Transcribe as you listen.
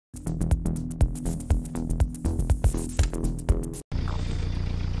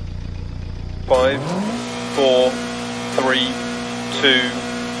5, 4, 3, 2,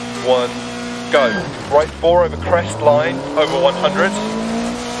 1, go. Right 4 over crest line, over 100.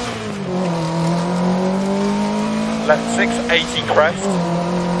 Left 6, 80 crest.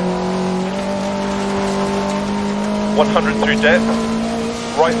 100 through dip.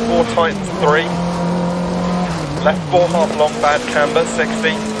 Right 4 tightens 3. Left 4 half long bad camber,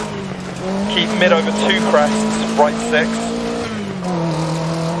 60. Keep mid over 2 crests, right 6.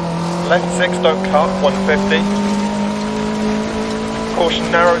 Left 6 don't cut, 150. Caution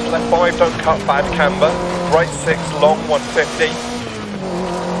narrows, left 5 don't cut, bad camber. Right 6 long, 150.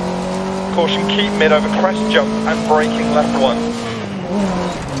 Caution keep mid over crest jump and braking left 1.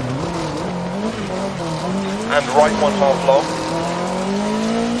 And right 1 half long.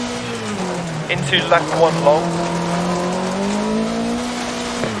 Into left 1 long.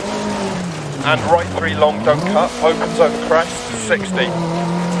 And right 3 long don't cut, opens over crest, 60.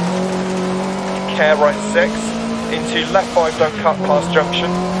 Care right 6, into left 5 don't cut past junction.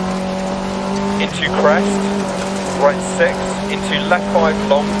 Into crest, right 6, into left 5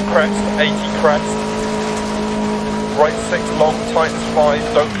 long crest, 80 crest. Right 6 long tightens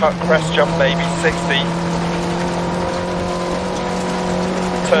 5, don't cut crest jump maybe, 60.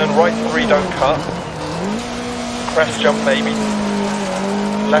 Turn right 3 don't cut, crest jump maybe.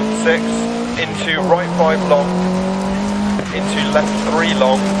 Left 6, into right 5 long, into left 3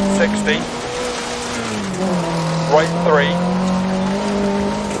 long, 60. Right 3,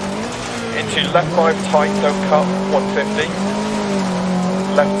 into left 5 tight, don't cut, 150.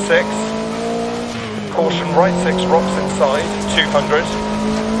 Left 6, caution right 6 rocks inside, 200.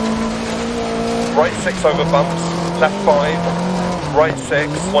 Right 6 over bumps, left 5, right 6,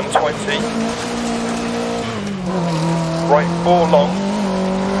 120. Right 4 long,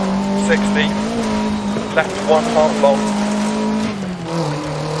 60, left 1 half long,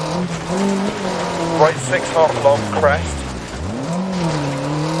 right 6 half long, crest,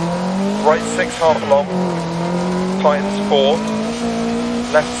 right 6 half long, tightens 4,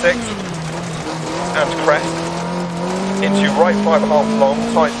 left 6, and crest, into right 5 half long,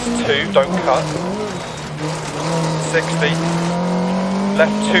 tightens 2, don't cut, 60,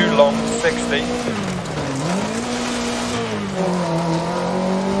 left 2 long, 60,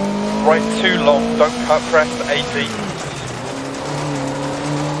 right 2 long, don't cut, crest 80.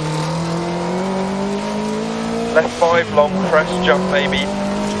 Left 5 long, crest jump maybe,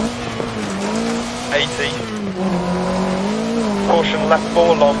 80. Caution left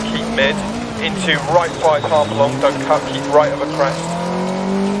 4 long, keep mid. Into right 5 half long, don't cut, keep right over crest.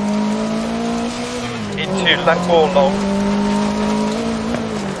 Into left 4 long.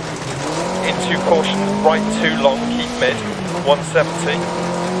 Into caution right 2 long, keep mid, 170.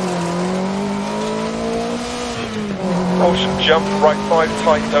 Caution jump, right 5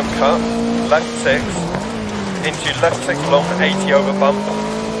 tight, don't cut, left 6, into left 6 long, 80 over bump,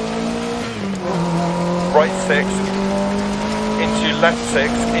 right 6, into left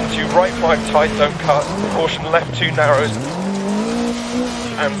 6, into right 5 tight, don't cut, caution left 2 narrows,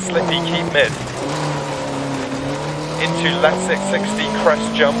 and slippy, keep mid, into left 6, 60,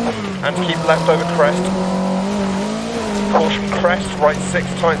 crest jump, and keep left over crest, caution crest, right 6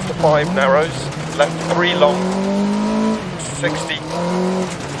 tights to 5 narrows, left 3 long, 60,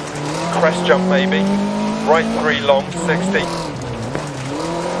 crest jump maybe, right 3 long, 60,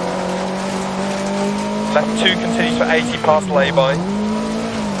 left 2 continues for 80 past lay-by,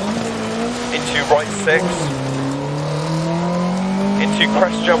 into right 6, into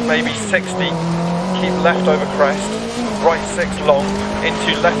crest jump maybe 60, keep left over crest, right 6 long,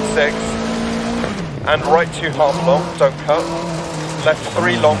 into left 6, and right 2 half long, don't cut, left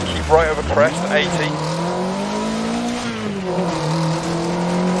 3 long, keep right over crest, 80,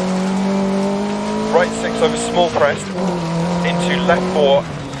 right 6 over small crest, into left 4,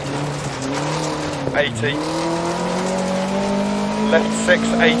 80, left 6,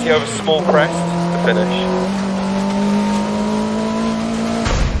 80 over small crest, to finish.